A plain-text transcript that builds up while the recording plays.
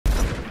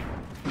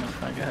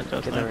like a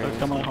headshot sniper.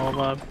 Come on, whole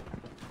vibe.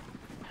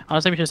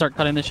 Honestly, we should start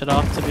cutting this shit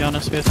off, to be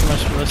honest. We have too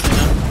much for listening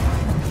now.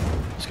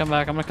 Just come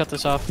back. I'm gonna cut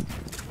this off.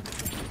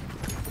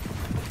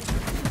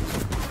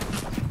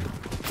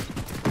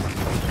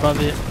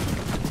 Above it.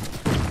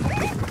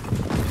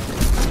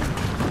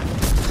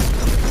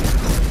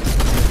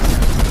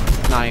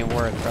 Not even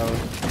worth, bro.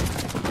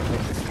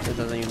 It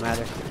doesn't even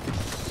matter.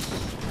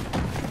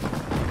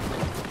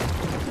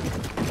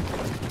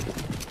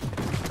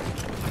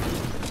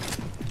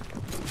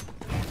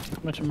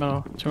 How much in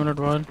metal? 200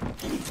 wood.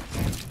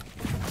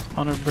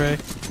 100 brick.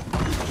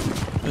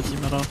 50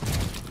 metal.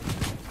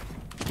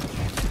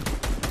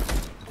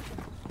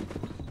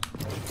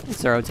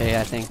 It's a rotate,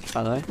 I think,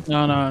 by the way.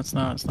 No, it's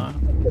not. It's not.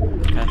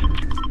 Okay.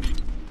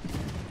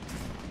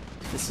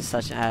 This is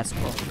such an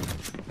asshole.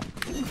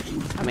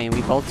 I mean,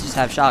 we both just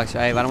have shocks,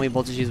 right? Why don't we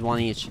both just use one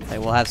each? Like,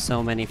 we'll have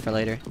so many for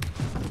later.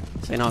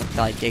 So you don't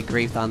like get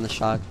griefed on the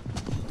shock.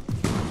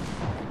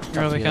 You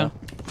really can.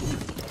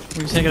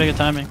 We just gotta get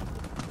timing.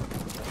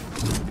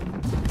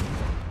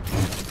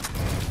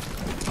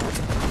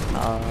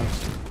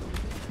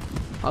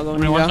 I'll go. I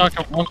mean, one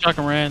shot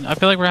and ran. I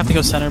feel like we're gonna have to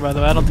go center, by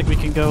the way. I don't think we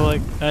can go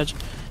like edge.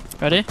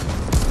 Ready?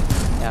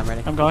 Yeah, I'm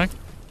ready. I'm going.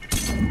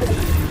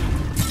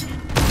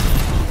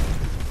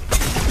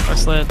 I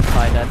slid.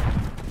 Probably dead.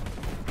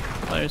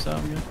 Play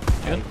yourself. I'm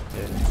good.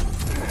 Good.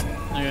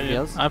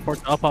 Good.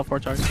 I'll pop 4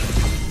 targets.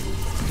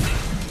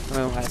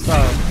 Oh, I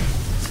saw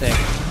 6.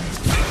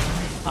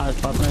 I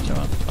just popped an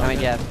one. I mean,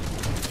 yeah.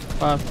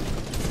 5.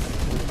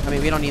 I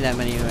mean, we don't need that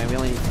many anyway. We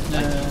only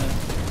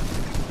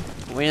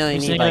we only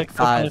need like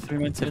 5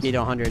 to beat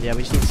 100. Yeah,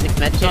 we just need 6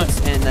 medkits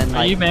and then like.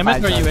 Are you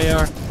mammoth or are you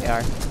AR?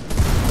 AR.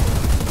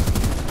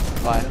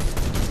 Why?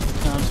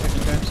 No, I'm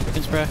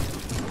switching spray.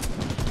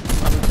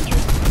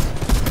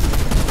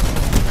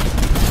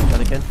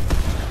 Another kid.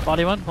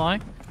 Body one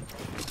flying.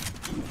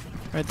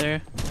 Right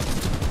there.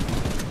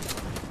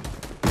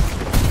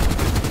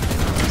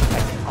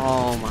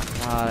 Oh my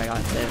god, I got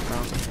hit, bro.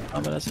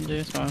 I'm at SMG,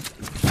 it's fine.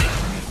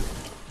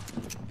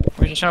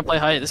 We're just trying to play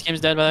height. This game's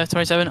dead by the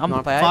 27. I'm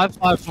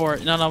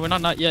 5-5-4. No, we're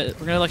not yet.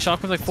 We're gonna like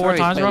shock with like 4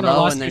 times around our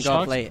last 2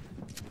 shocks. Yeah,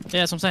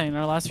 that's what I'm saying.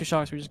 Our last 2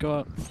 shocks, we just go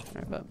up.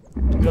 Alright, but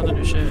We don't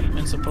do shit.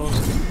 And suppose.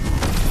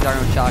 we got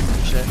our own shocks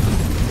and shit.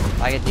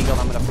 If I get deagled,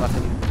 I'm gonna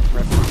fucking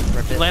rip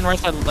it. Land right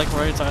side, like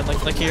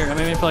here. I'm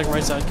aiming for like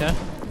right side, okay?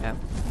 Yeah.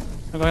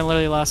 I'm going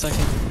literally last second.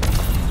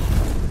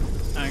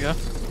 There you go.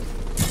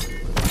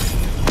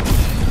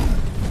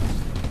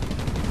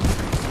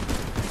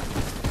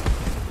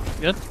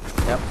 Good?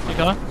 Yep. Keep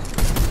going.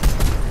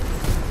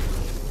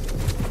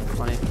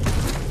 20.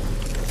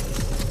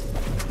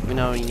 We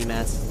know you need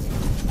mats.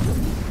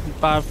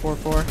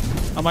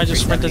 5-4-4. I might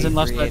just sprint this in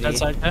left side, that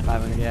side, okay?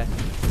 500, yeah.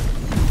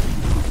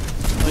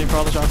 Waiting for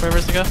all the shock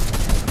waivers to go.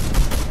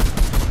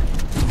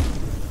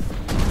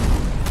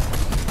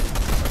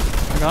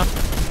 I got.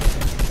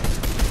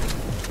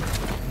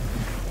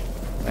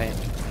 Wait.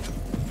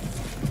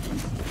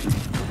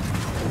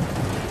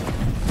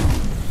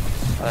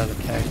 Oh, that was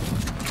a keg.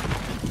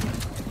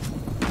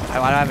 Why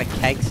do I have a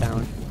keg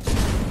sound?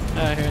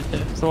 Yeah, I hear it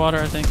too. It's the water,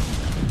 I think.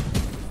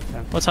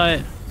 Okay. What's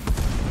height? I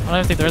don't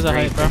even think there's a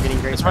height, bro.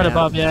 It's right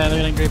above, yeah, they're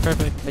getting great,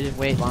 perfect. But just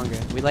wait longer.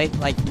 We like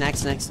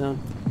next zone.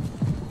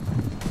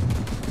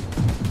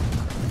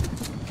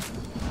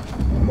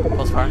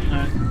 Close far.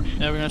 Alright.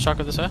 Yeah, we're gonna shock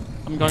it this way.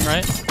 I'm going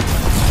right.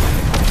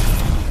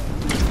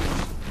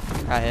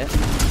 Got hit.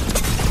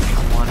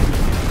 I'm one.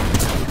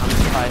 I'm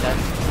just probably dead.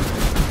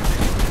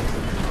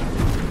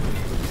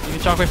 You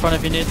can shock right front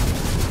if you need.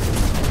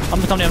 I'm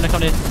gonna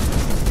come in. I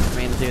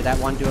mean, dude, that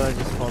one duo is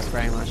just full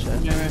spraying my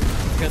shit. Yeah, right.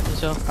 Get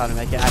this hill. Gotta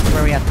make it. I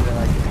swear we have to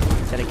like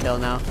get a kill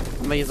now.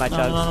 I'm gonna use my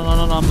chugs.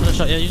 No, I'm gonna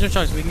shock. Yeah, use your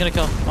chugs. We can get a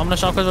kill. I'm gonna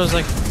shock because it was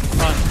like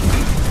fine.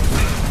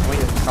 We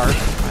use cart.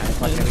 Alright,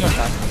 fuck it, we can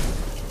shot.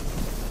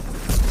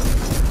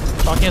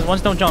 Shocking is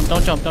once, don't jump.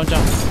 Good. 20.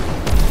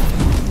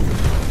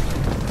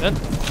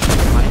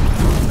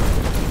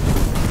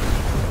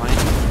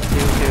 2,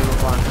 2,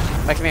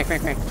 1. Wait, come here.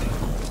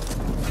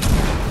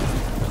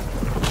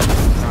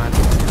 Come on.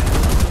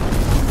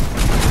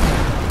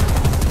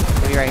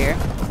 Maybe right here.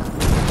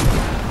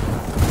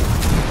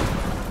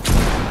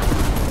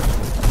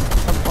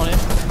 I'm 20.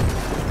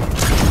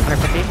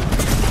 150.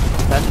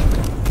 Dead.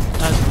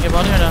 Nice. Get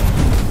body or no?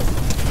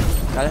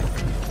 Got it.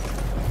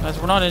 Nice.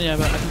 We're not in yet,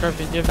 but I can curve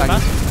you. Do you have your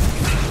mask?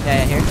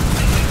 Yeah, here. You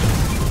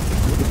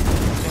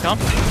come?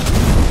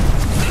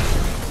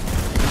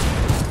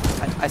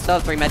 I still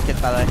have 3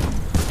 medkits, by the way.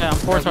 Yeah, I'm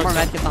 4 There's more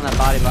medkits on that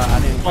body, but I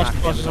didn't. Hold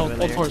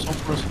force.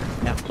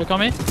 Yeah. Click on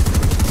me.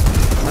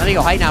 Let me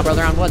go height now, bro.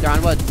 They're on wood. You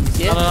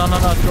see it? No.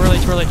 Too early.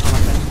 Come.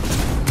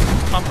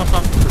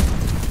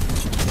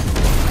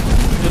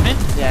 You with me?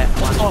 Yeah.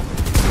 Oh.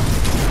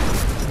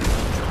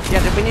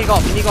 Yeah, we need to go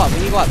up.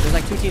 There's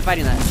like 2 teams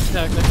fighting that.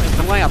 Yeah, okay.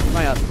 I'm going up.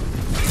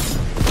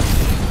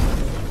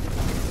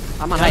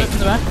 I'm on height. In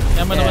the back?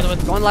 Yeah, I'm in the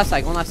Go on left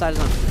side as well.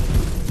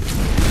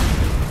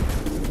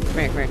 Come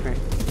here.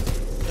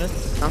 Good.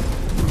 Come.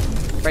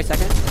 Right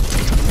second.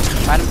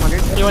 Fight him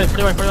 100. Pretty way.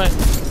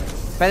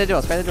 Spray the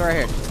duel right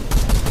here.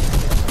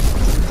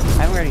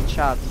 I'm already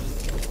chopped.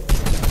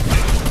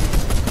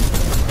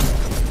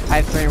 I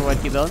have 300 wood.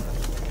 Can you build?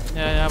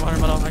 Yeah, I have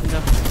 100 metal. I can go.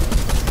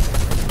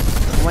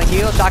 When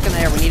you go shotgun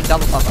there, we need to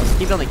double pump us.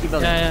 Keep building, keep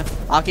building. Yeah.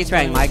 I'll keep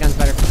spraying. My gun's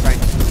better for spraying.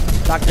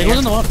 Shotgun He here. goes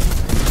in the wall.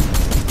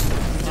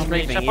 I'm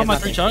Can I pop my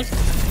 3 chugs?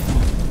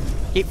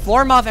 Keep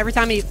floor him off every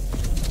time he...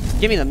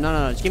 Give me them.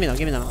 No. Just give me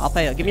them. I'll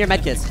play. Give me your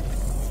medkits.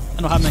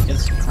 I don't have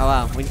medkits. Oh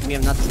wow. We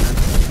have nothing, man.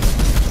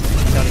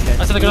 Totally good.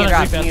 I said Give me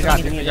a drop.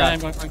 Yeah, I'm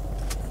going.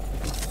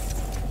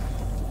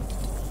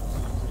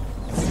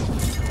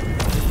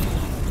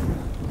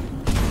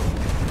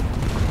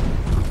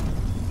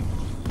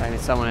 I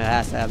need someone that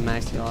has to have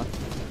max heal.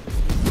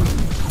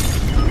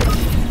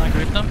 I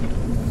agree with them.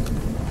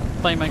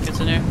 Playing medkits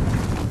in here.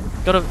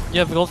 Go to... You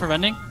have gold for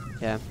vending?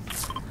 Yeah.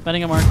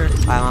 Vending a marker.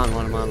 I'm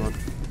on one.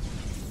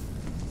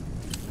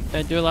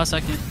 Okay, do it last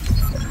second.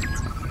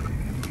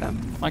 Okay.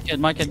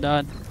 My kid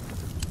died.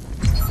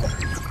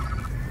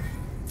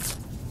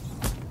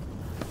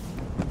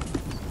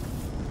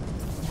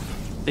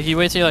 Did he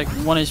wait till you're like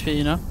 1 HP,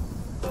 you know?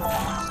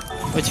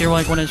 Wait till you're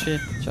like 1 HP.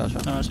 Sure.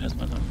 No, it's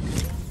my time.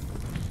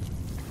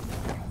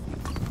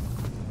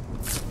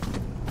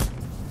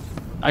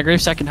 I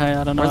grieve second height,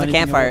 I don't know. Where's the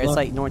campfire? It's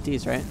like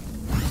northeast, right?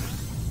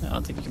 I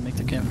don't think you can make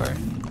the campfire.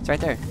 It's right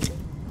there.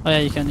 Oh yeah,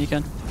 you can.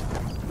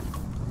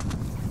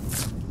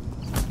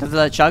 Does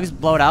the chugs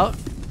blow it out?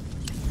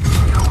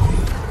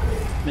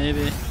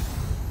 Maybe.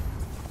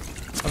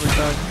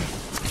 Overcharge.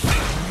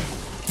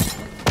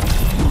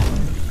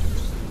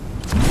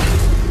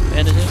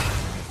 Bandages?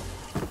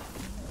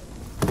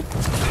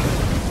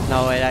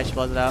 No, it actually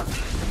blows it out.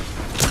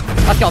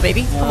 Let's go,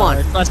 baby. Come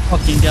on. Let's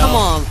fucking go. Come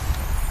on.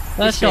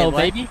 Let's go,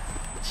 baby.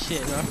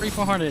 Shit, bro.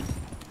 3-400.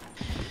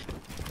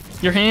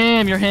 You're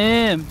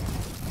him.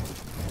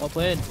 Well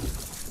played.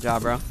 Good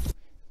job, bro. Oh,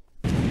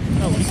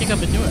 what do you think I've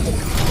been doing?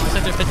 It's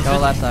like they're 50-50. Go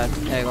left side.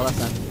 Yeah, go left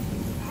side.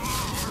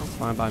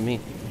 Fine by me.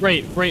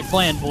 Great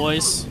plan,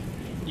 boys.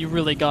 You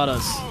really got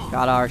us.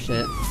 Got our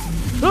shit.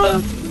 Ah!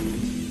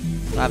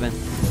 What happened?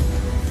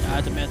 I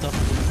had to mantle.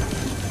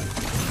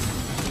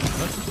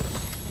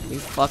 Are you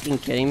fucking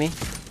kidding me?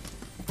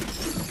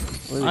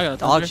 Ooh, I got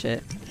dog thunder.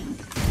 shit.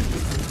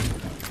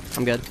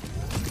 I'm good.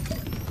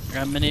 I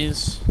got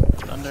minis.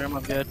 Thunder, I'm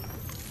up good.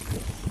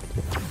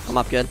 I'm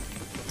up good.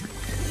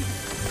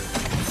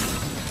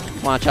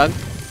 Wanna chug?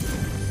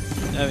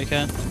 Yeah, we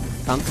can.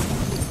 Come.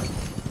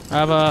 I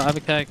have a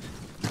keg.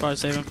 Probably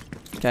save him.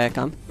 Okay,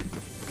 come.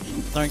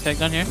 Throwing keg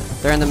down here.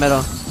 They're in the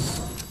middle.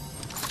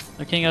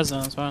 The king has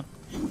them, it's fine.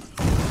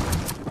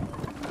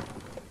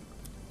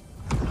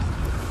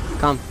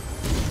 Come.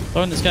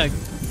 Throw in this keg.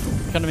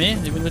 Come to me.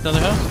 You been with the other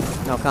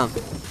house? No, come.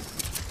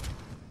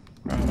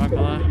 Bro, I'm not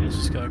gonna lie. He's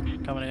just coming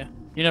to you.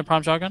 You need a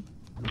prom shotgun?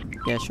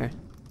 Yeah, sure.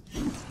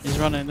 He's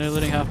running. They're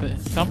looting half it.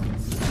 Come.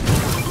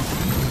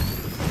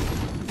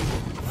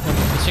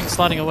 This thing's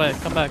sliding away.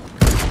 Come back.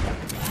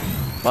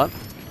 What?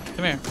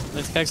 Come here.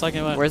 This keg's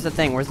sliding away. Where's the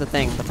thing?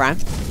 The prime?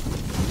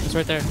 It's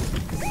right there.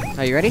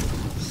 Are you ready?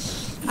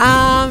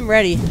 I'm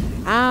ready.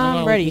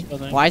 I'm ready.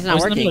 Why is it not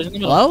working?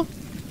 Hello?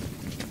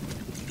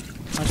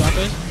 My top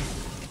is?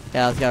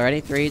 Yeah, let's go.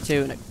 Ready? 3,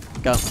 2,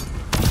 go.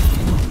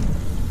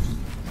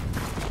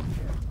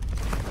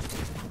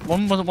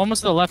 One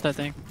was to the left, I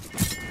think.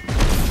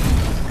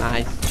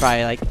 Nice.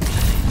 Probably like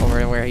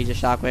over where he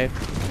just shockwave.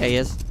 Yeah, he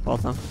is.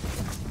 Both of them.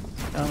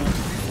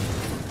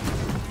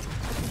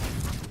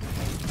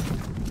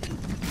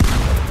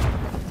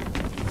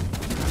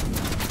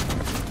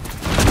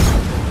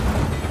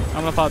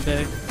 I'm gonna pop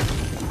big.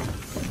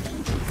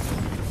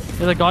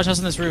 There's a god chest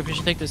in this roof. You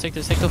should take this. Take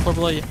the floor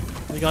below you.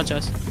 The god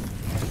chest.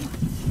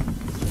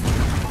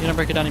 You don't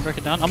break it down. You break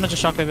it down. I'm gonna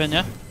just shockwave in,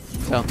 yeah?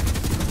 Go.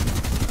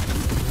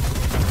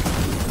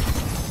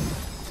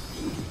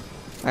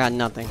 I got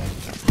nothing.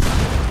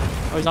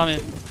 Oh, he's on me.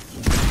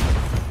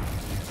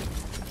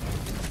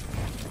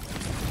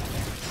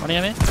 Running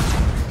at me?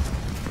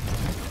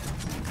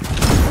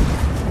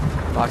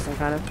 Boxing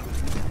kind of.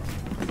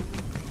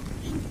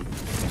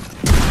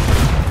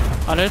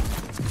 100.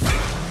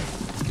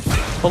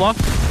 Pull off.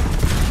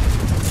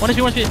 1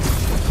 HP, 1 HP.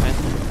 Right.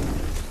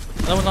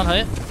 That one's on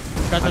height.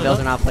 My builds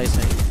are not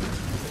placing.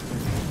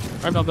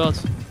 Alright, no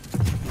builds.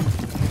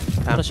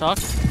 Got a shock.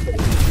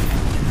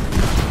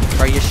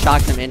 Bro, you just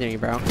shocked him into me,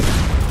 bro.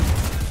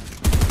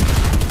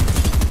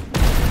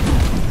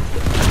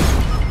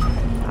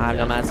 I have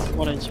no mats.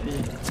 1 HP.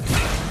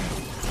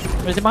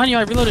 Wait, is it behind you?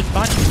 I reloaded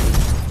behind you.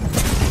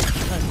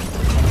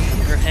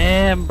 You're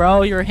him,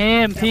 bro. You're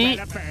him, Pete.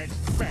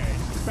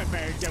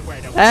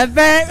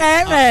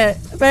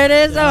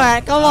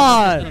 Come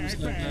on.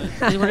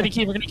 We're gonna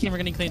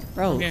keep clean.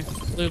 Bro, here.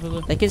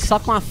 Blue. they can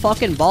suck my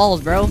fucking balls,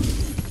 bro.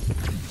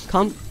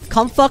 Come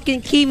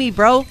fucking key me,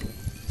 bro.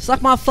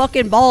 Suck my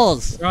fucking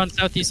balls. We're on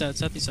southeast side.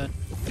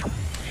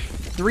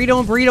 Dorito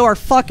and Burrito are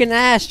fucking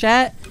ass,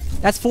 chat.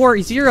 That's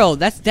 4-0.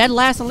 That's dead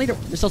last on leader.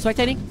 They're still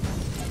spectating?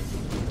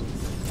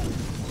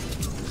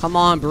 Come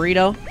on,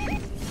 Burrito.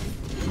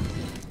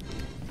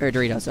 Or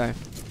Dorito, sorry.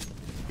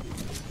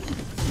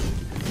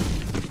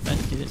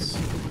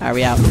 Alright,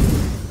 we out.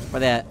 Where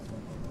they at?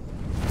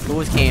 Who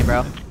was Kane,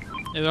 bro?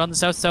 Yeah, they're on the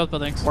south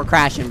buildings. We're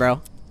crashing,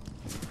 bro.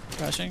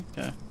 Crashing?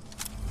 Okay.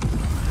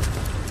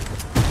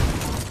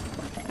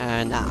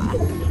 Nah.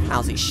 I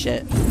don't see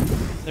shit.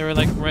 They were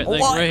like right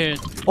here.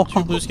 Oh.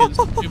 2 blue skins.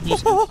 2 blue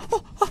skins.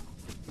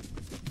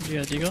 You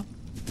got a deagle?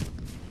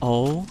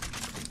 Oh.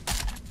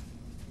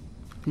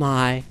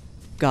 My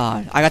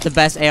God. I got the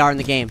best AR in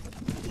the game.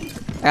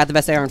 I got the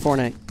best AR in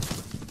Fortnite.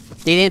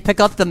 They didn't pick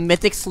up the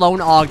mythic Sloan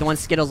AUG, the one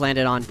Skittles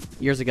landed on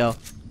years ago.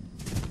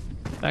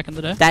 Back in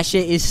the day? That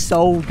shit is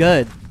so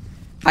good.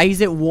 I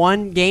used it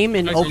one game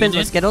in open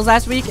with Skittles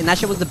last week, and that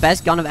shit was the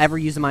best gun I've ever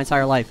used in my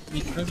entire life.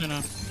 You drugs or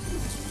no?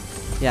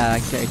 Yeah, I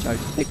carry charge.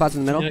 Big pots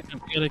in the middle. Get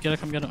it,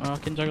 come get it. I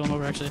can juggle him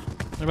over actually.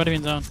 They're about to be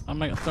in zone. I'm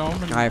gonna throw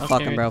him. Alright,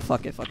 fuck him, bro.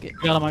 Fuck it. I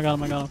got him.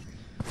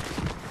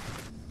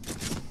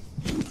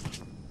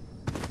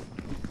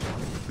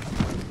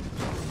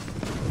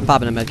 I'm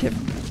popping a medkit.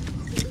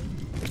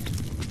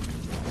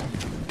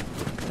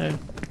 Hey,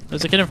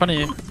 there's a kid in front of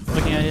you,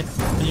 looking at you.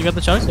 And you got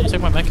the chugs? Did you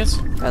take my medkits?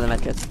 I got the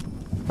medkits.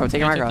 Bro,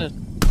 take my grab.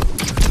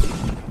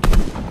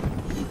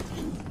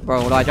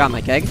 Bro, what do I drop?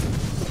 My keg? I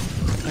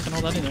can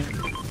hold anything.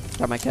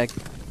 Drop my keg.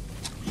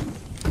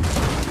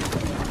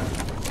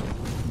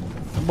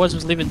 The boys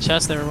was leaving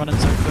chest, they were running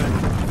so quick.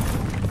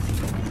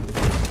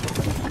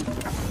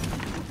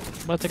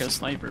 I'm about to take a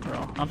sniper,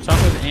 bro. I'm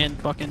chocolate and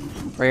fucking...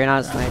 Bro, you're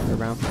not a sniper,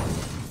 bro.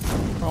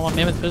 Bro, I want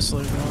mammoth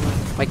pistol, bro.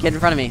 My kid in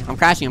front of me. I'm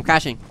crashing.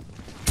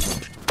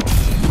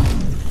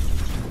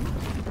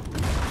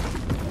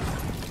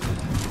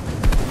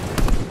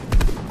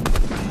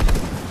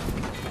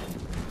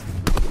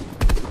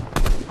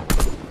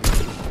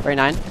 Very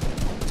 9.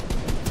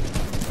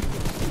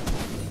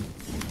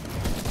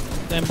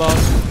 Damn boss.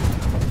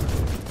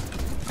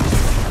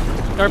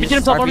 RPG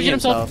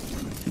himself.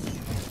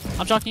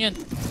 I'm chalking in.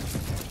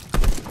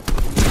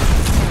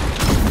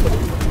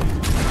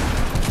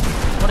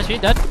 What is he?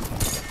 Dead?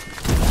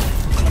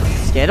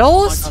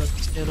 Skittles? Oh my God,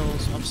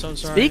 Skittles. I'm so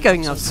sorry.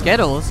 Speaking of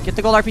Skittles, get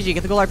the gold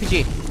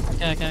RPG.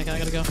 Okay, I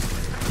gotta go.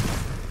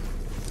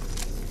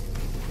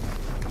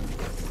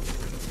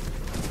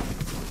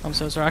 I'm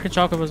so sorry. I can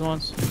chalk overs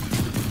once.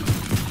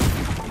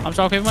 I'm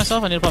chalk over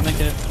myself. I need to pop make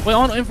it. Wait,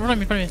 on in front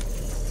of me.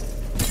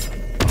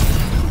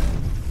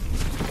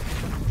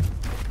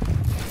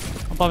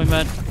 I'm popping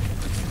med.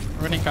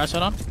 We're running crash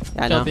out on.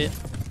 Yeah, I know. Need a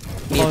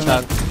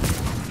chug.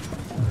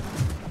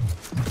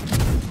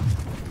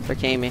 They're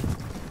killing me.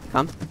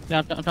 Come.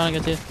 Yeah, I'm trying to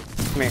get to you.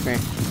 Come here.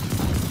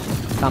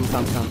 Come.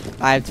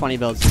 I have 20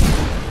 builds.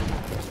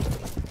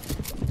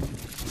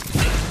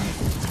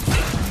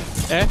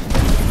 Okay.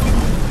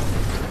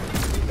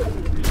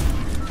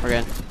 We're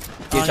good.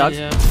 Do you chugs?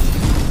 Yeah.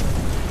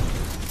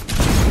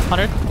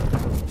 100.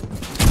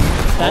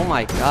 Oh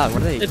my God,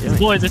 what are they doing? It's his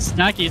boys, it's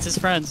Snacky, it's his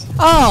friends.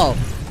 Oh,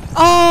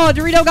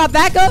 Dorito got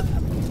backup?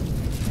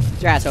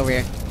 Get your ass over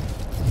here.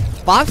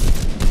 Box?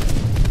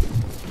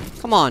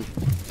 Come on.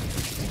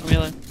 I'm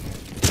healing.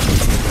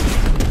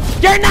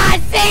 You're not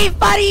safe,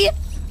 buddy!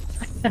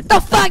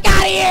 The fuck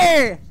out of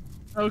here!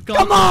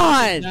 Come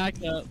on!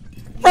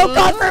 Broke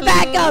off for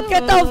backup!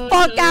 Get the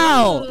fuck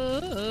out!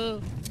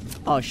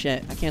 Oh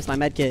shit, I canceled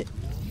my medkit.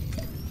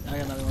 I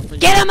got another one for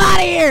you. Get him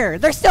out of here!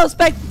 They're still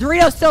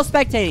Dorito's still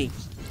spectating.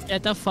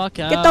 Get the fuck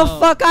out. Get the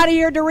fuck out of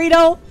here,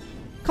 Dorito!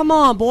 Come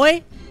on,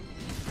 boy!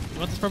 You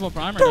want this purple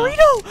primer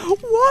Dorito! now?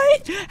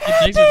 What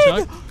happened?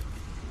 You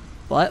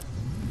What?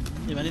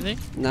 have anything?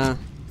 Nah.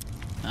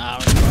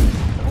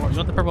 You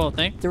want the purple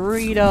thing?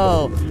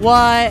 Dorito,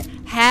 what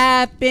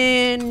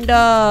happened?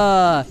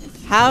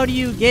 How do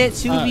you get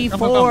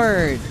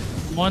 2v4'd?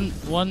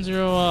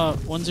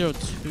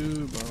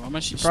 102, bro. I'm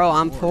actually Bro,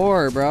 I'm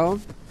poor, bro.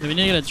 Yeah, we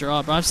need to get a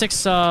drop. I have 6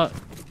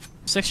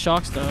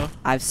 shocks though.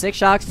 I have 6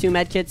 shocks, 2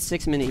 medkits,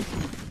 6 minis.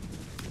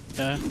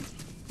 Okay.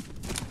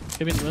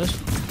 Give me the list.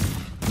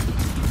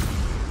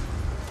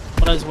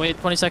 What I just wait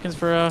 20 seconds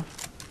for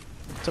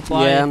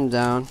supply. Yeah, I'm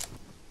down.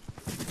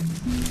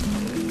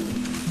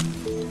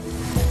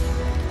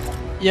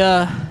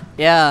 Yeah.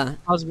 Yeah.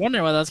 I was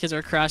wondering why those kids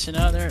are crashing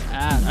out there.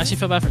 I actually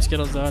feel bad for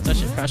Skittles though. It's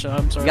actually a crash out.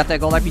 I'm sorry. You got that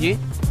gold RPG?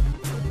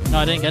 No,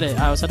 I didn't get it.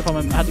 I had to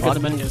get the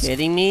menus.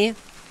 Kidding me?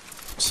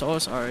 So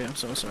sorry. I'm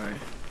so sorry.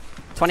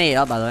 28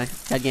 up, by the way.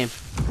 Dead game.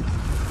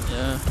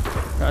 Yeah.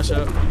 Crash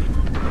out.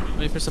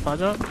 Wait for supply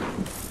drop.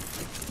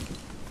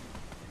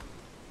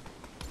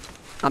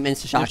 I'm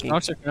insta-shocking.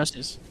 Shocks or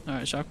crashes?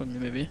 Alright, shock with me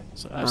maybe.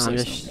 So I have I'm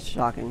 6 just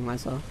shocking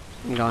myself.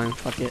 I'm going.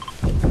 Fuck it.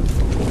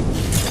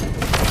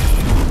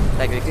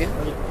 Thank you.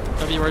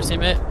 W worst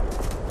teammate.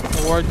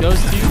 Award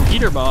goes to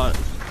PeterBot.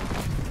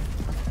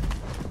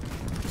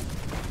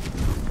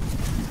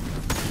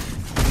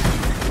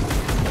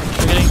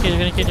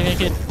 You're getting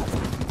kid.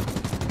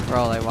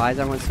 Bro, like, why is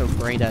everyone so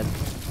brain dead?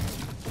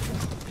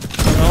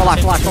 Hold on.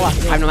 I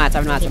have no mats,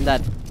 I'm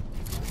dead.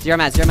 0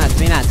 mats, 3 mats.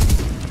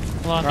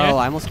 Hold on, bro,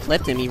 I almost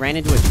clipped him. He ran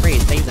into a tree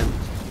and saved him.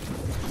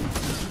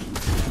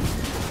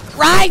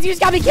 Rise! You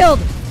just got me killed!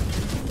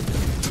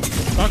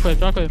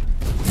 Shockwave.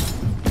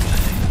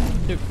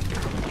 Dude.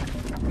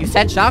 You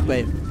said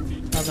shockwave.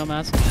 I have no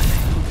mats.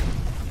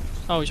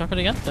 Oh, we shockwave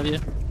again? W.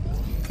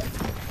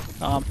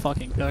 Oh, I'm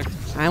fucking cooked.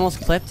 I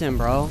almost clipped him,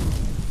 bro.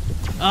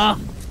 Ah!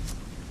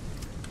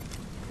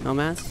 No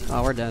mats?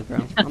 Oh, we're dead, bro.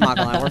 I'm not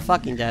gonna lie, we're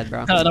fucking dead,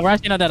 bro. No, we're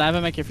actually not dead. I have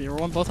a mech here for you.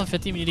 We're both on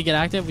 50. We need to get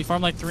active. We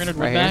farm like 300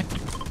 wood back.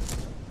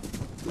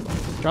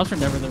 Drops are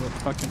never the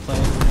fucking play.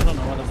 I don't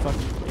know why the fuck.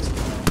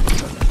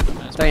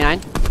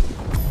 39.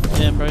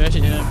 Yeah, bro, you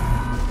actually hit him.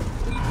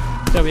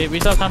 Yo, we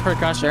still have time for a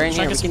crash. They're in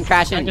here. We can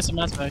crash in. Get some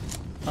mats back.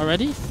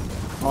 Already?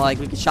 Well, like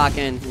we can shock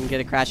in and get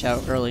a crash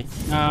out early.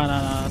 No,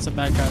 that's a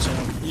bad crash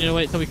out. You need to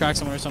wait till we crack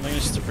someone or something.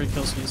 It's just a free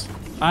kill skis.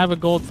 I have a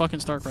gold fucking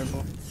Stark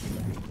rifle.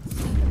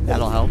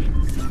 That'll help.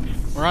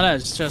 We're on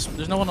edge. Just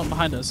there's no one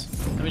behind us.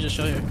 Let me just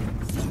show you.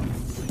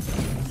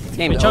 This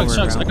game is Chugs,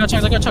 over, Chugs. bro.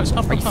 I got Chugs.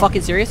 Come. Are you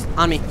fucking serious?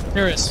 On me.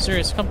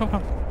 Serious. Come.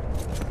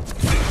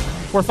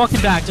 We're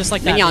fucking back, just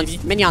like that, baby.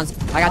 Minions.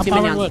 I got 2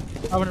 minions.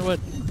 500 wood.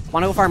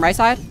 Wanna go farm right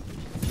side?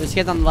 There's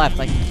kids on the left,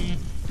 like.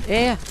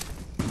 Yeah.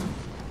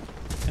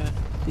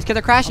 These kids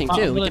are crashing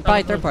too. We could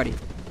probably third party.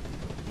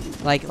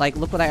 Like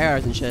look with our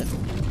arrows and shit.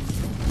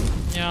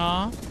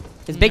 Yeah.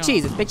 It's big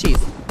cheese.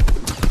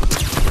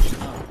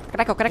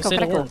 Crack.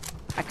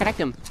 I cracked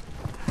him.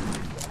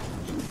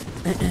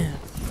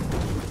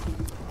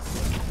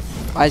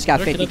 I just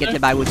got 50 get to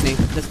buy Wuxing.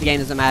 This game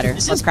doesn't matter.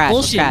 Let's crash.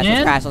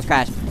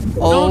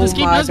 Oh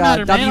my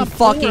god. W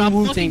fucking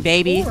Wuxing,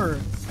 baby.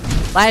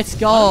 Let's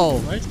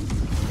go.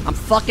 I'm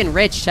fucking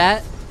rich,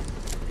 chat.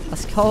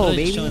 Let's go,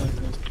 baby.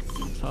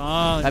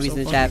 W's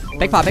in the chat.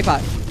 Big pot.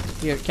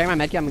 Here, carry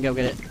my medkit. I'm gonna go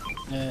get it.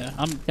 Yeah,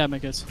 I'm got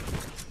medkits.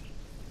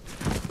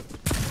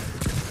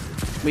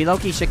 We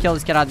low-key should kill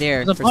this kid out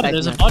there. There's a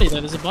body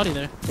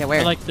there. Yeah,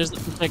 where? Like, there's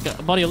like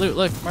a body of loot.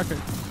 Look, marker.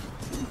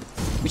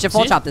 We should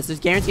full chop this. There's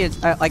guaranteed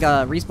like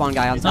a respawn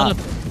guy on top.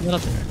 Not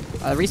up there.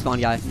 A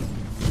respawn guy.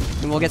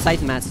 And we'll get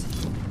sight mats.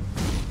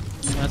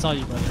 Yeah, that's all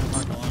you, buddy. I'm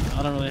not gonna lie.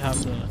 I don't really have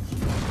to.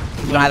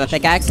 You don't have a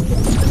pickaxe?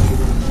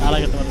 I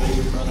like it the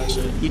motivation for all that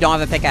shit. You don't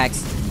have a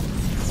pickaxe.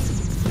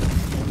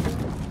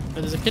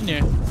 But there's a kid in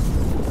here.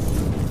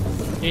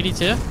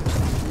 82?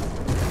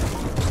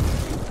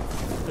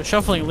 They're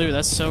shuffling loot.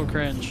 That's so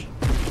cringe.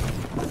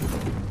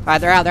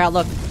 Alright, they're out.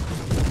 Look.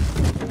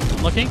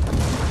 I'm looking.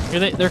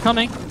 They're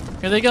coming.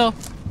 Here they go.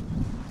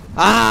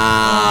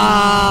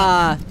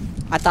 Ah!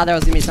 I thought there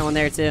was gonna be someone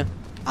there too.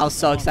 I was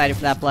so excited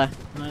for that play.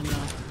 I know.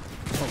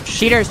 Oh,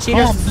 Cheaters.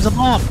 There's a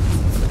bomb.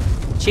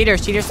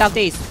 Cheaters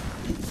southeast.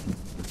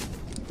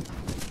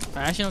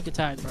 I actually don't get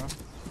tagged, bro.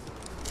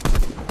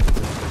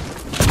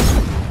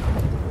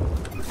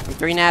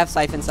 3 nav,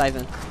 siphon.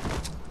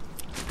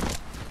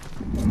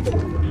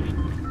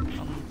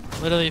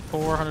 Literally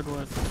 400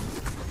 wood.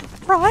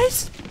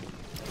 Price?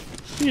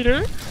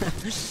 Cheater.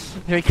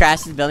 Can we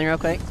crash this building real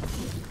quick?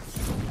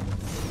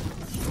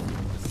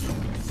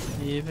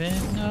 Even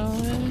though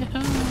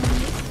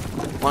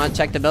Wanna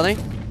check the building?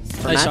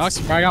 Nice shots,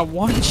 bro. I got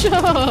 1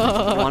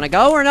 shot. Wanna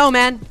go or no,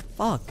 man?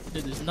 Fuck.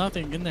 Dude, there's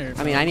nothing in there.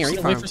 Bro. I mean, I need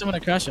to wait for someone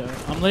to crash out.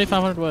 I'm literally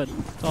 500 wood.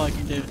 That's all I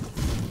can do.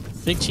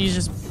 Big Cheese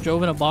just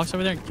drove in a box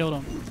over there and killed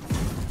him.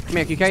 Come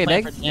here, can you carry a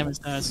big? Damage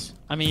stats.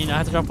 I mean, I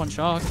have to drop 1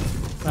 shock.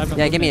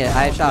 Yeah, give me it.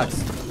 I have shocks.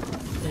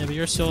 Yeah, but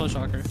you're still a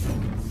shocker.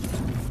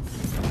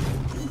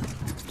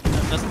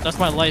 That's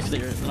my life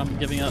that I'm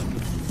giving up.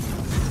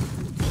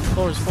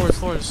 Floors.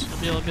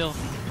 Appeal.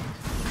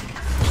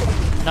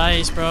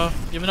 Nice, bro.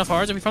 You have enough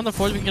hearts? If we farm the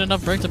floors, we can get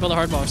enough brick to build a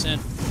hard box in.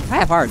 I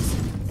have hearts.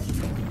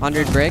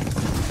 100 brick.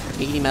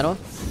 80 metal.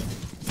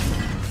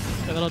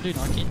 Yeah, that'll do,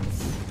 Narky.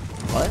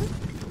 What?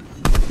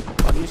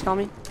 What did you just call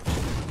me?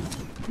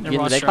 You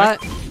getting the big pot?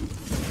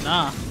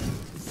 Nah.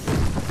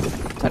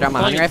 So I drop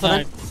my hunting rifle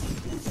then?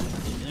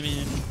 I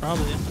mean,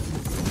 probably.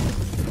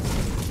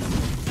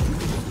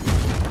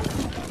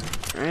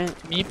 Alright.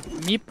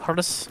 Me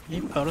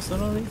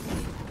personally?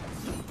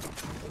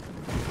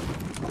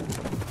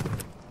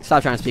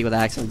 Stop trying to speak with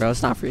accent, bro.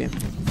 It's not for you.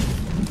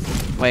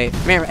 Wait,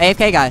 come here,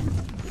 AFK guy.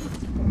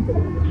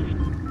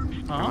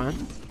 Huh?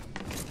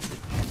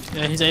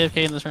 Yeah, he's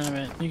AFK in this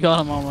tournament. You got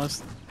him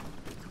almost.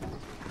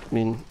 I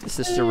mean, this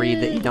is a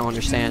read that you don't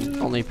understand.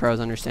 Only pros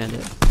understand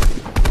it.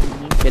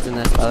 Kids in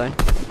this, by the way.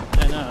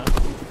 Yeah, I know.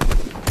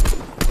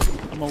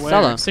 I'm aware.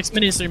 Solo. 6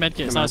 minutes, 3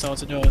 medkits. That's how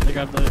to do it. They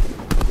grabbed the.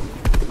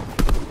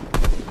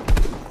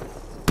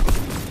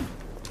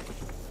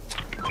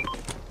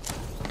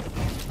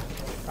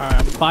 Alright,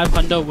 I'm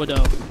 500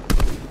 Widow.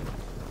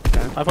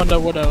 Okay. 500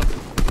 Widow.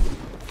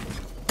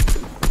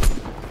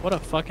 What a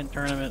fucking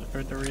tournament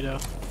for Dorito.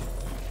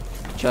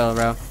 Chill,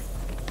 bro.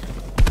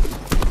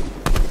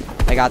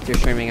 I got through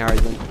streaming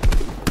hours in.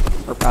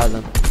 We're proud of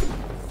them.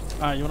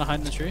 Alright, you wanna hide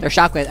in the tree? They're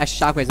shockwaves,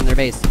 extra shockwaves in their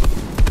base.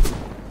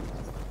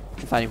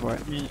 I'm fighting for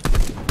it. Yeah.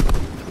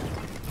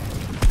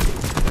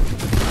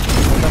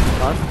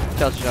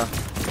 Chill.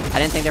 I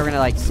didn't think they were gonna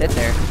like sit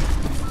there.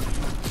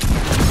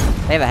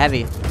 They have a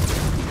heavy.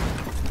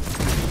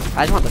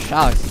 I just want the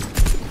shocks.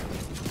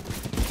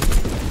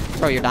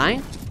 Bro, you're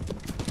dying?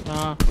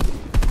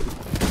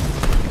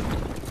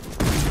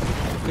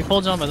 We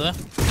pulled John, by the way.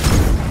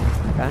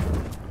 Okay.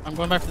 I'm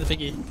going back for the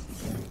biggie.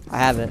 I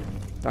have it.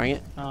 Throwing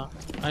it.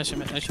 I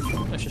should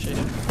shoot it.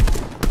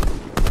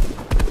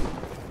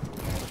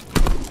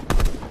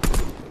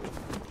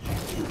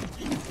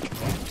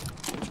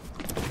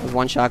 There's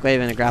one shockwave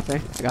and a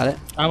grappler. I got it.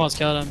 I almost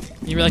killed him.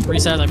 He like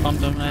reset, I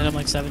bumped him, and I hit him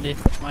like 70.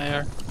 My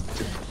air.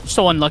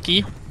 So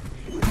unlucky.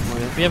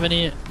 Okay. We have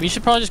any? We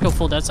should probably just go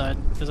full dead side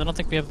because I don't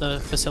think we have the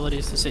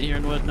facilities to sit here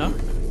in wood. No. I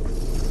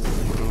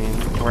mean,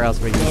 where else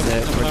would you use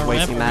it? We're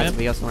wasting mats.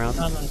 We go somewhere else.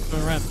 No,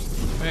 go ramp.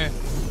 Where?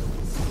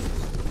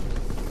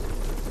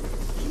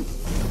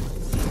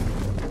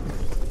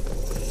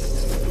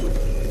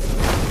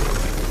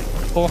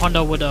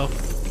 $400 widow.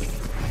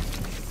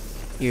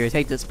 Here,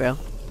 take this, bro.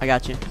 I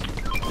got you.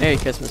 Merry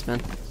Christmas,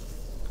 man.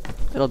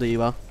 It'll do you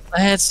well.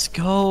 Let's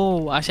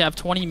go. Actually, I have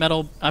 20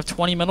 metal. I have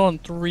 20 metal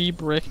and 3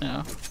 brick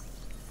now.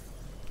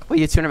 Wait,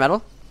 you have 200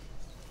 metal?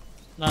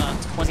 Nah,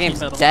 20 this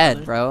game's metal.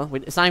 dead, bro.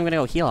 It's not even gonna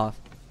go heal off.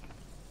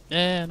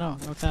 Yeah, no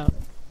doubt.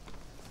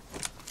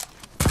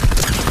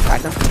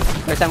 Cracked him.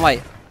 There's 10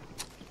 white.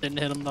 Didn't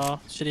hit him though.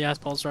 Shitty ass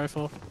pulse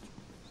rifle.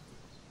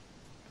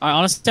 Alright,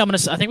 honestly,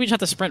 I think we just have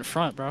to sprint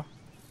front, bro.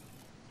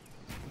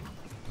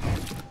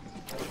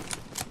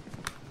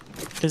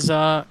 Cause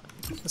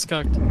it's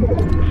cooked.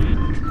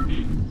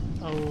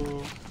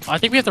 Oh, I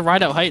think we have to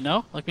ride out height.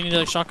 No, like we need to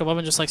like shock above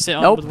and just like sit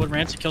on with wood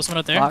ramps and kill someone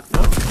out there.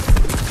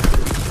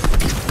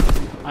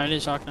 I need a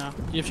shock now.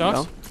 You have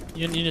shocks? No.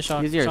 You need a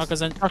shock. Use yours.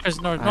 Shockers and shockers.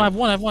 No, I have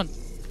one. I have one.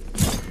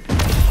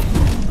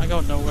 I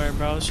go nowhere,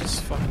 bro. It's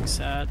just fucking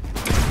sad.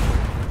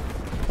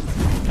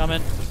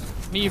 Coming.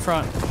 Meet you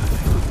front.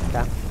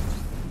 Okay.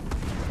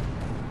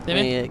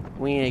 Timmy?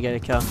 We need to get a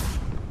kill.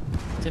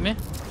 Timmy?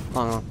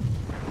 Hold on.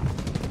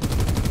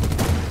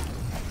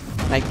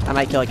 I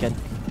might kill a kid.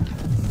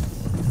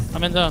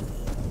 I'm in zone.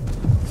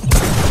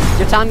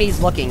 You're telling me he's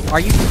looking. Are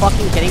you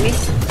fucking kidding me?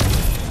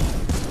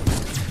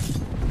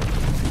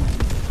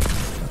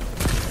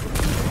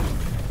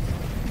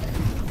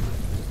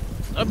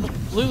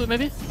 Blue,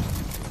 maybe?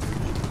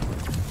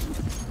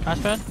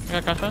 Crash pad? I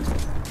got crash pad.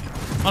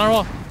 On our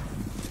wall.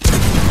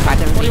 Crack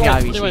him. You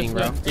gotta be cheating,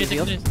 bro. Yeah, take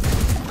it.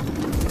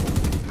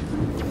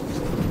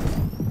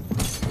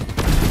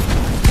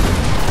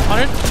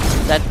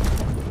 Dead.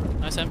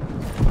 Nice him.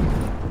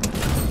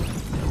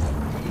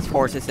 Of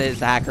course, this is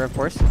the hacker, of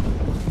course.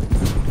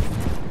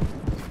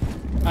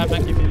 Alright,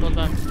 back you people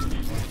back.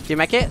 Do you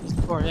make it?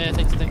 Yeah,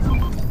 take the thing.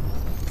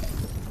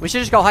 We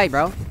should just go high,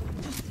 bro.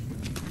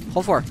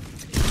 Hold 4.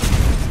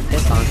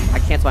 It's on. I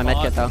cancel my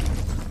medkit though.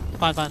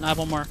 Fine. I have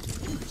one more.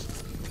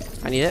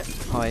 I need it.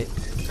 Oh wait.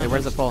 Wait,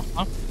 where's the pull?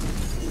 Huh?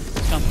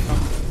 Come.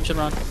 We should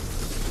run.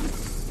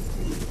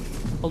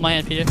 Hold my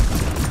hand, Peter.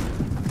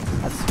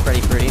 That's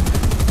pretty fruity.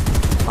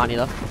 On you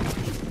though.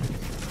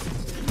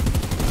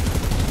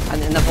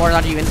 And the floor's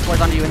onto you. The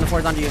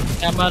floor's onto you.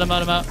 Yeah, I'm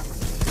out.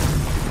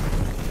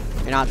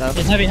 You're not though.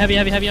 It's heavy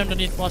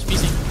underneath. Watch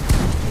PC.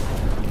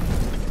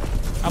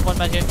 I have one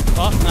back here.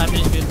 Oh, nah, I'm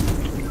really speed.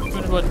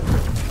 200 wood.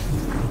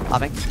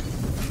 Popping.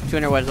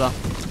 200 wood as well.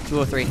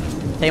 203.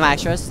 Take my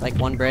extras, like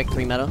 1 brick,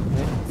 3 metal.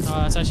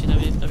 Oh, that's actually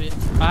W.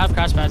 I have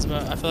crash pads,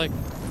 but I feel like...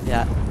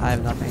 Yeah, I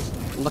have nothing.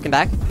 I'm looking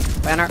back.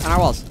 Right on our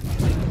walls.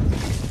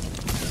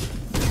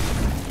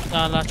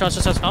 No,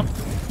 trust us, come.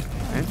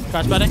 Okay.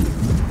 Crash padding.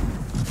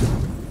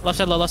 Left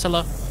side low.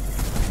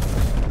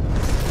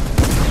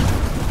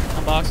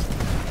 I'm boxed.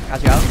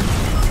 Got you out.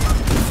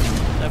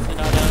 Definitely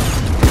not out.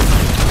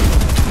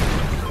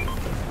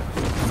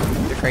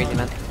 You're crazy,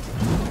 man.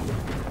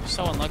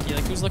 So unlucky.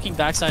 Like, who's looking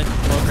backside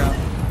below ground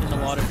in the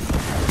water?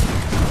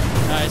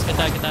 Nice, get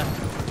that.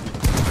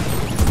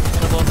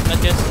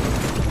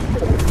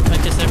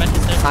 Medkits there.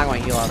 It's not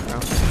going to heal out, bro.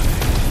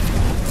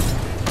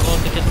 Blow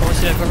up the kid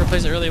force. Yeah, whoever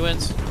plays it early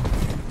wins.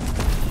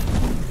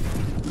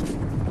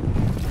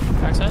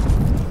 Backside.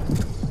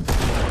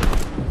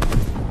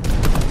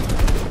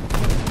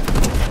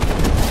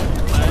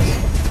 Nice.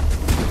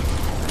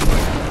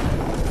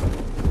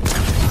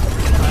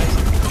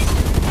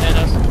 Yeah, it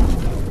does.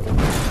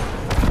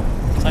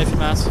 Typhon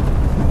mass.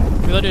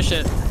 Reload your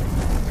shit.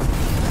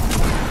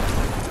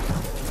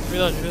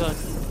 Reload.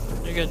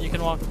 You're good, you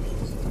can walk.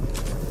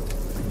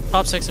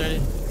 Top 6 already.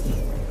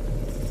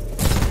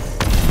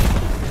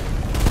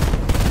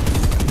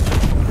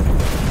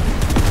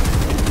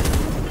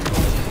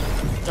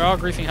 They're all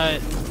griefing height. I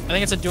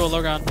think it's a dual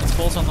low ground. It's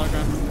bolts on low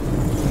ground.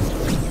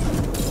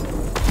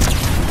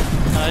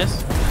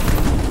 Nice.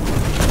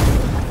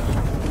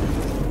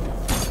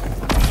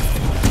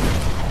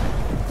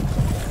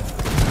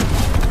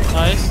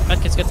 Nice.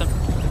 Medkits, get them.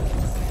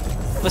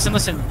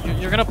 Listen.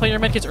 You're gonna play your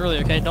medkits early,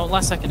 okay? Don't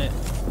last second it.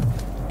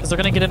 Because they're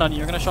gonna get in on you.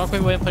 You're gonna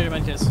shockwave away and play your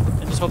medkits.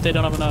 And just hope they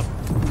don't have enough.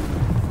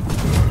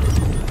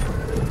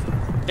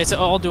 It's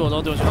all duels.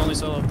 You're only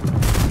solo. Go.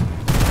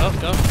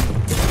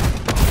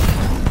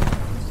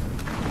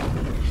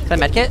 Is that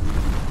medkit?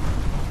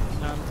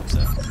 No, I don't think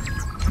so.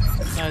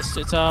 Nice.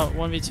 It's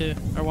 1v2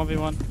 or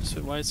 1v1. Just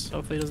with whites.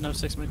 Hopefully he doesn't have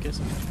 6 medkits.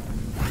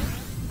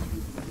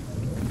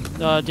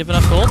 Do you have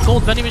enough gold?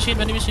 Gold, vending machine.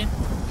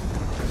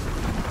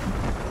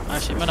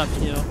 Actually, it might not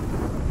be heal.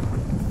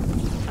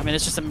 I mean,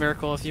 it's just a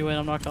miracle if you win,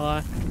 I'm not gonna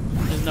lie.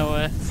 There's no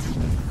way.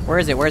 Where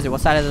is it? What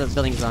side of the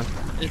building is it on?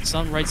 It's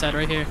on the right side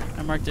right here.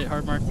 I marked it,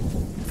 hard mark.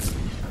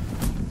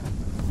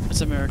 It's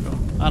a miracle.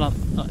 I don't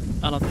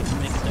think we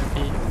make it there,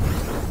 Pete.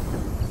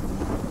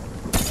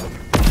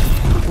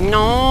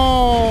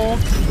 No!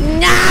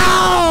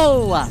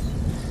 No!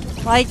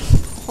 Like,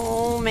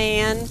 oh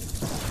man.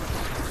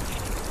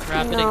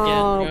 Grab it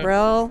No, again,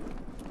 bro.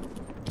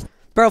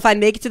 Bro, if I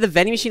make it to the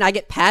vending machine, I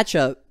get patch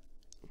up.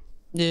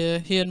 Yeah,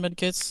 he had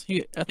medkits.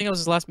 I think it was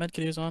his last medkit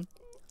he was on.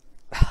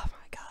 Oh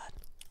my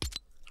god.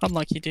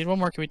 Unlucky, dude. What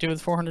more can we do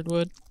with 400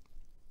 wood?